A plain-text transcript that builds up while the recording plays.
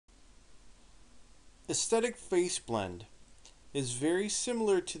Aesthetic face blend is very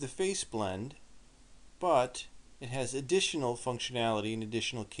similar to the face blend, but it has additional functionality and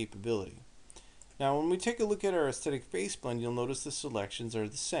additional capability. Now when we take a look at our aesthetic face blend, you'll notice the selections are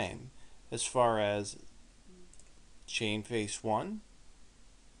the same as far as chain face 1,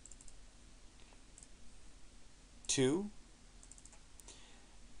 2,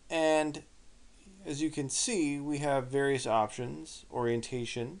 and as you can see, we have various options: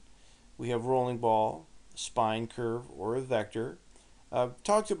 orientation, we have rolling ball, spine curve, or a vector. I've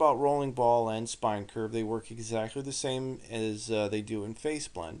talked about rolling ball and spine curve. They work exactly the same as they do in face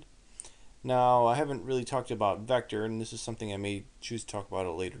blend. Now, I haven't really talked about vector, and this is something I may choose to talk about at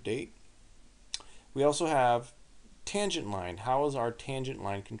a later date. We also have tangent line. How is our tangent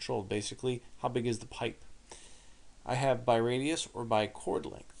line controlled? Basically, how big is the pipe? I have by radius or by chord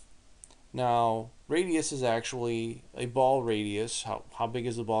length. Now, radius is actually a ball radius. How big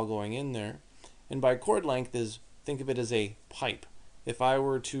is the ball going in there? And by chord length is, think of it as a pipe. If I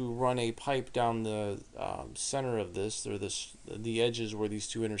were to run a pipe down the center of this, or the edges where these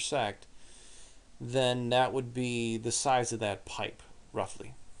two intersect, then that would be the size of that pipe,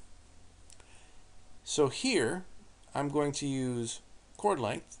 roughly. So here, I'm going to use chord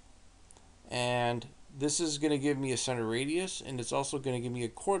length, and this is going to give me a center radius, and it's also going to give me a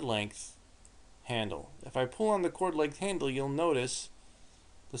chord length handle. If I pull on the chord length handle, you'll notice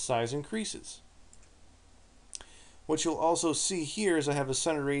the size increases. What you'll also see here is I have a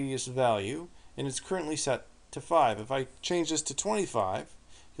center radius value, and it's currently set to 5. If I change this to 25,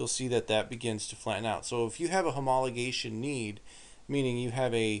 you'll see that that begins to flatten out. So if you have a homologation need, meaning you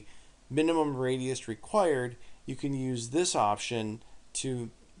have a minimum radius required, you can use this option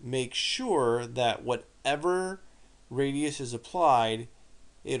to make sure that whatever radius is applied,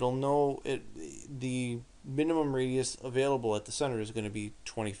 it'll know the minimum radius available at the center is going to be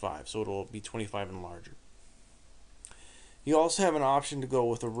 25, so it'll be 25 and larger. You also have an option to go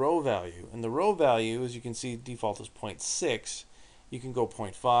with a row value, and the row value, as you can see, default is 0.6. You can go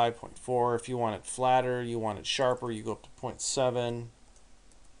 0.5, 0.4. If you want it flatter, you want it sharper, you go up to 0.7.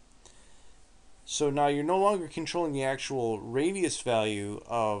 So now you're no longer controlling the actual radius value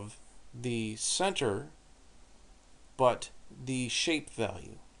of the center, but the shape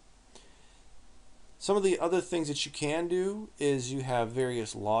value. Some of the other things that you can do is you have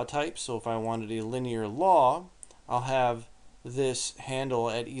various law types. So if I wanted a linear law, I'll have this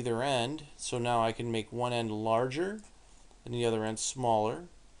handle at either end. So now I can make one end larger and the other end smaller.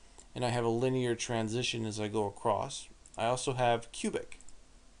 And I have a linear transition as I go across. I also have cubic.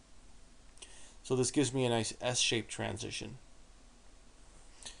 So this gives me a nice S-shaped transition.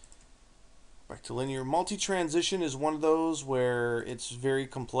 Back to linear. Multi-transition is one of those where it's very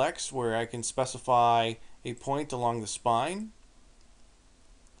complex, where I can specify a point along the spine,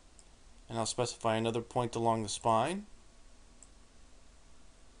 and I'll specify another point along the spine.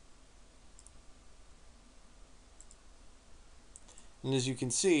 And as you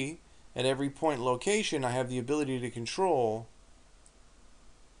can see, at every point location, I have the ability to control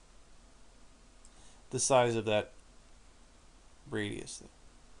the size of that radius.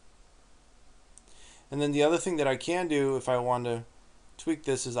 And then the other thing that I can do if I want to tweak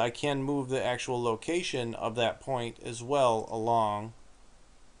this is I can move the actual location of that point as well along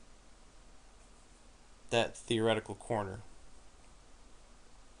that theoretical corner.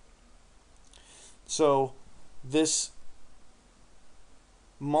 So this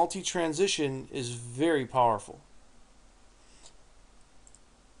multi-transition is very powerful.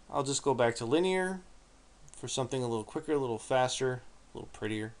 I'll just go back to linear for something a little quicker, a little faster, a little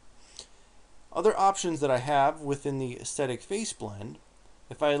prettier. Other options that I have within the aesthetic face blend,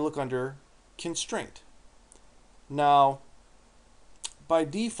 if I look under constraint. Now, by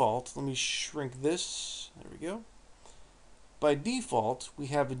default, let me shrink this, there we go. By default, we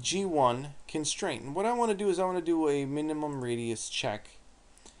have a G1 constraint. And what I want to do is I want to do a minimum radius check.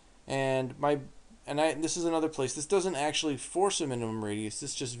 And this is another place. This doesn't actually force a minimum radius.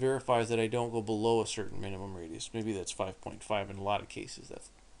 This just verifies that I don't go below a certain minimum radius. Maybe that's 5.5 in a lot of cases. That's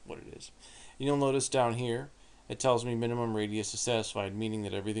what it is. And you'll notice down here it tells me minimum radius is satisfied, meaning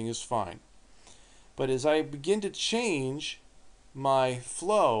that everything is fine. But as I begin to change my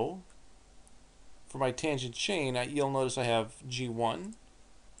flow for my tangent chain, you'll notice I have G1.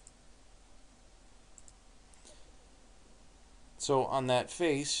 So on that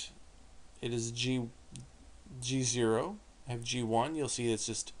face, it is G0. I have G1. You'll see it's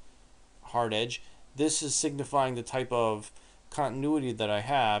just hard edge. This is signifying the type of continuity that I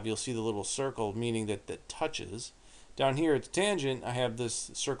have. You'll see the little circle, meaning that that touches. Down here at the tangent, I have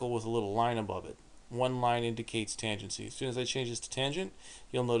this circle with a little line above it. one line indicates tangency. As soon as I change this to tangent,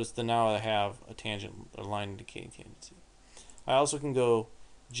 you'll notice that now I have a tangent, a line indicating tangency. I also can go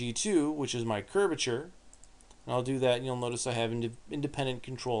G2, which is my curvature, and I'll do that, and you'll notice I have independent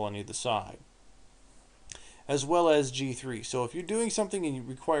control on either side, as well as G3. So if you're doing something and it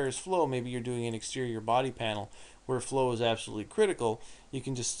requires flow, maybe you're doing an exterior body panel where flow is absolutely critical, you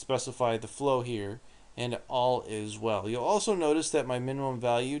can just specify the flow here, and all is well. You'll also notice that my minimum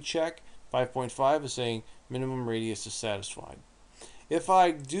value check, 5.5, is saying minimum radius is satisfied. If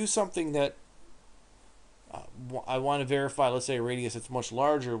I do something that I want to verify, let's say a radius that's much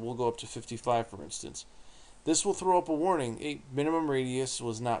larger, we'll go up to 55 for instance. This will throw up a warning. A minimum radius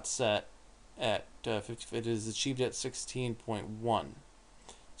was not set at 50, it is achieved at 16.1.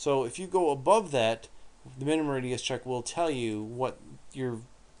 So if you go above that, the minimum radius check will tell you what your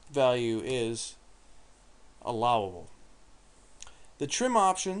value is allowable. The trim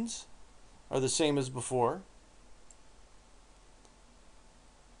options are the same as before.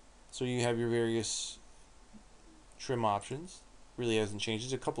 So you have your various trim options. Really hasn't changed.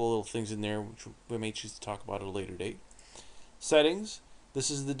 There's a couple of little things in there which we may choose to talk about at a later date. Settings. This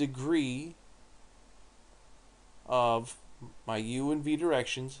is the degree of my U and V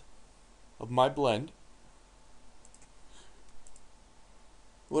directions of my blend.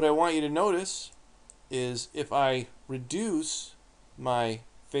 What I want you to notice is if I reduce my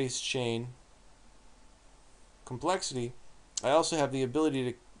phase chain complexity, I also have the ability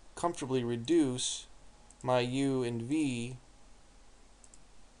to comfortably reduce my U and V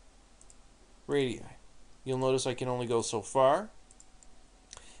radii. You'll notice I can only go so far.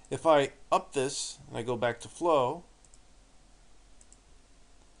 If I up this and I go back to flow,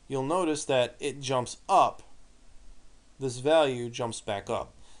 you'll notice that it jumps up. This value jumps back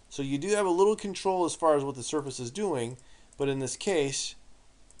up. So you do have a little control as far as what the surface is doing, but in this case,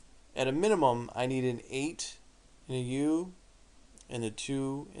 at a minimum, I need an 8 in a U and a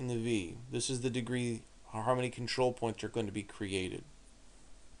 2 in the V. This is the degree, how many control points are going to be created.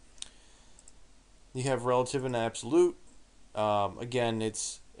 You have relative and absolute. Again,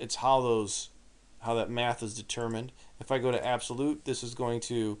 it's how that math is determined. If I go to absolute, this is going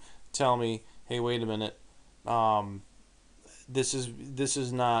to tell me, hey, wait a minute. This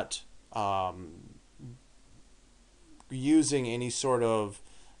is not using any sort of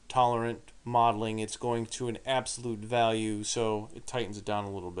tolerant modeling. It's going to an absolute value, so it tightens it down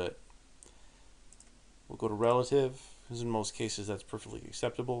a little bit. We'll go to relative, because in most cases that's perfectly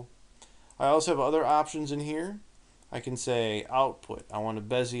acceptable. I also have other options in here. I can say output. I want a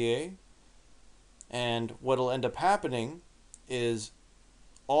Bezier, and what will end up happening is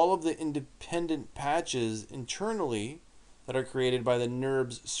all of the independent patches internally that are created by the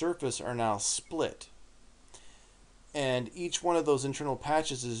NURBS surface are now split. And each one of those internal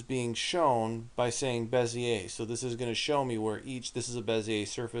patches is being shown by saying Bezier. So this is going to show me where this is a Bezier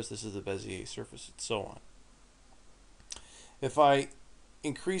surface, this is a Bezier surface, and so on. If I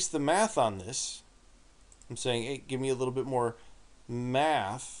increase the math on this, I'm saying, hey, give me a little bit more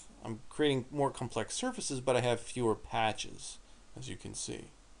math. I'm creating more complex surfaces, but I have fewer patches, as you can see.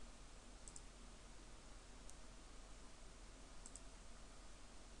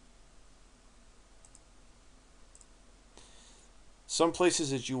 Some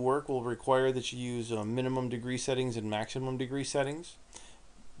places that you work will require that you use minimum degree settings and maximum degree settings.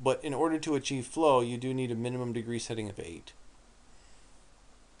 But in order to achieve flow, you do need a minimum degree setting of 8.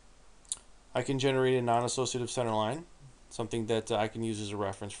 I can generate a non-associative centerline, something that I can use as a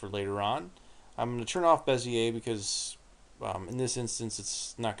reference for later on. I'm going to turn off Bezier because in this instance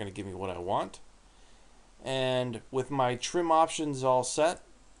it's not going to give me what I want. And with my trim options all set,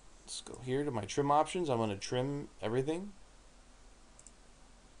 let's go here to my trim options. I'm going to trim everything.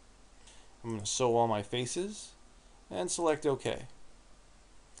 I'm going to sew all my faces and select OK.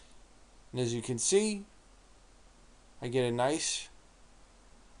 And as you can see, I get a nice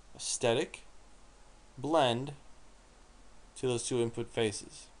aesthetic blend to those two input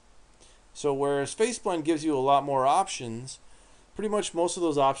faces. So whereas face blend gives you a lot more options, pretty much most of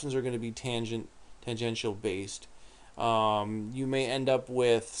those options are going to be tangential based. You may end up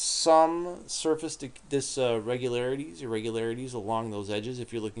with some surface irregularities along those edges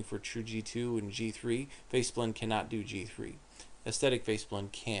if you're looking for true G2 and G3. Face blend cannot do G3. Aesthetic face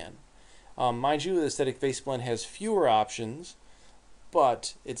blend can. Mind you, the aesthetic face blend has fewer options,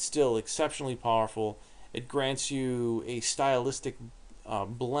 but it's still exceptionally powerful. It grants you a stylistic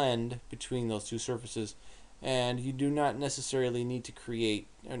blend between those two surfaces, and you do not necessarily need to create,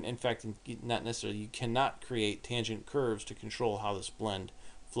 in fact, not necessarily, you cannot create tangent curves to control how this blend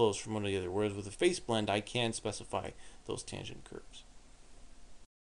flows from one to the other. Whereas with a face blend, I can specify those tangent curves.